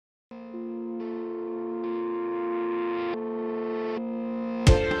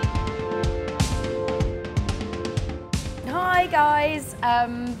guys,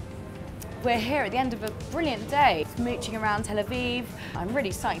 we're here at the end of a brilliant day, mooching around Tel Aviv. I'm really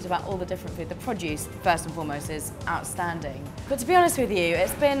psyched about all the different food. The produce, first and foremost, is outstanding. But to be honest with you,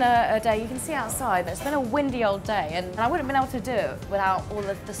 it's been a day, you can see outside, it's been a windy old day, and I wouldn't have been able to do it without all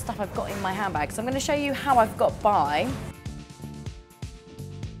of the stuff I've got in my handbag. So I'm going to show you how I've got by.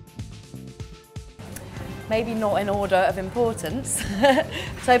 Maybe not in order of importance.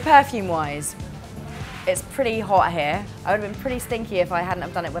 So perfume-wise, it's pretty hot here. I would have been pretty stinky if I hadn't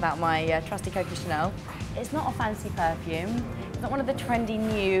have done it without my trusty Coco Chanel. It's not a fancy perfume. It's not one of the trendy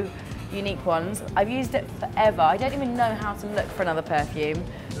new unique ones. I've used it forever. I don't even know how to look for another perfume,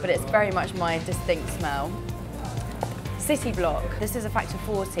 but it's very much my distinct smell. City Block. This is a factor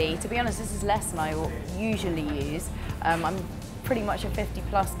 40. To be honest, this is less than I usually use. I'm pretty much a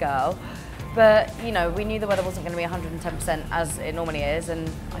 50+ girl. But, you know, we knew the weather wasn't going to be 110% as it normally is, and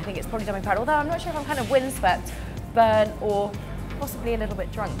I think it's probably done me proud. Although I'm not sure if I'm kind of windswept, burnt, or possibly a little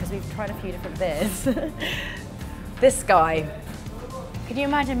bit drunk, because we've tried a few different beers. This guy. Can you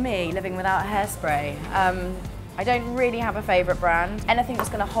imagine me living without hairspray? I don't really have a favourite brand. Anything that's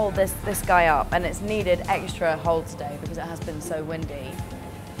going to hold this guy up, and it's needed extra hold today because it has been so windy.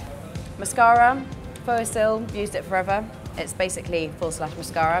 Mascara, Faux used it forever. It's basically Full Slash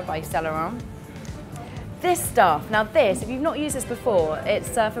Mascara by Saint Laurent. This stuff, now this, if you've not used this before, it's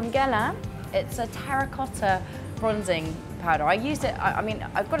from Guerlain. It's a terracotta bronzing powder. I used it, I mean,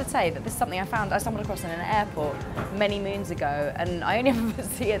 I've got to say that this is something I stumbled across in an airport many moons ago, and I only ever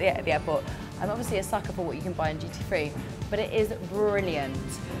see it at the airport. I'm obviously a sucker for what you can buy in duty free, but it is brilliant.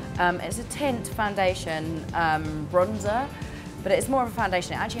 It's a tint foundation bronzer, but it's more of a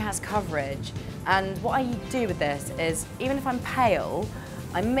foundation. It actually has coverage. And what I do with this is, even if I'm pale,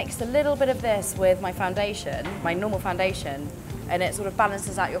 I mix a little bit of this with my foundation, my normal foundation, and it sort of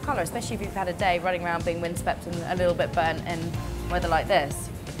balances out your colour, especially if you've had a day running around being windswept and a little bit burnt in weather like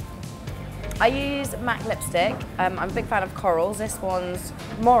this. I use MAC lipstick. I'm a big fan of corals. This one's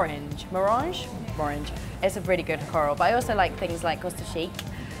Morange. It's a really good coral, but I also like things like Costa Chic.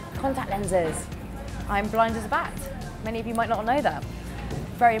 Contact lenses. I'm blind as a bat. Many of you might not know that.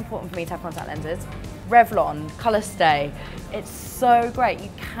 Very important for me to have contact lenses. Revlon, Colour Stay. It's so great, you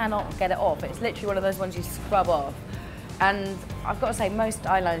cannot get it off. It's literally one of those ones you scrub off. And I've got to say, most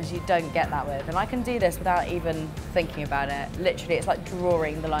eyeliners you don't get that with. And I can do this without even thinking about it. Literally, it's like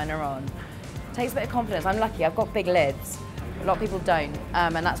drawing the liner on. It takes a bit of confidence. I'm lucky, I've got big lids. A lot of people don't.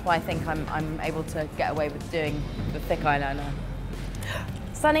 And that's why I think I'm able to get away with doing the thick eyeliner.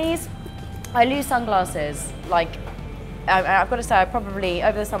 Sunnies, I lose sunglasses. Like, I've got to say, I probably,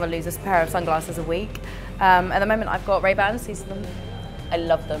 over the summer, lose a pair of sunglasses a week. At the moment, I've got Ray-Bans, these are them. I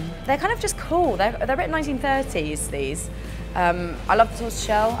love them. They're kind of just cool. They're a bit 1930s, these. I love the tortoise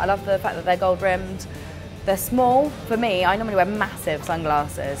shell. I love the fact that they're gold rimmed. They're small. For me, I normally wear massive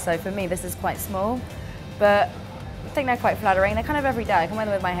sunglasses, so for me, this is quite small. But I think they're quite flattering. They're kind of everyday. I can wear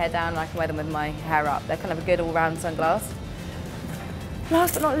them with my hair down, and I can wear them with my hair up. They're kind of a good all-round sunglass.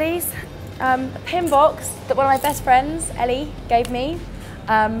 Last but not least, a pin box that one of my best friends, Ellie, gave me,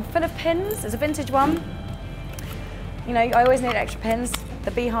 full of pins. It's a vintage one. You know, I always need extra pins. The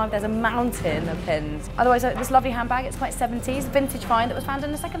Beehive, there's a mountain of pins. Otherwise, this lovely handbag, it's quite 70s, vintage find that was found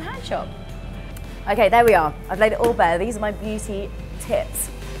in a second-hand shop. Okay, there we are. I've laid it all bare. These are my beauty tips.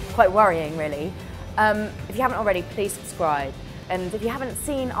 Quite worrying, really. If you haven't already, please subscribe. And if you haven't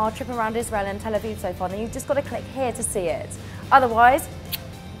seen our trip around Israel and Tel Aviv so far, then you've just got to click here to see it. Otherwise,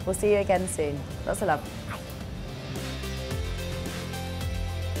 we'll see you again soon. Lots of love.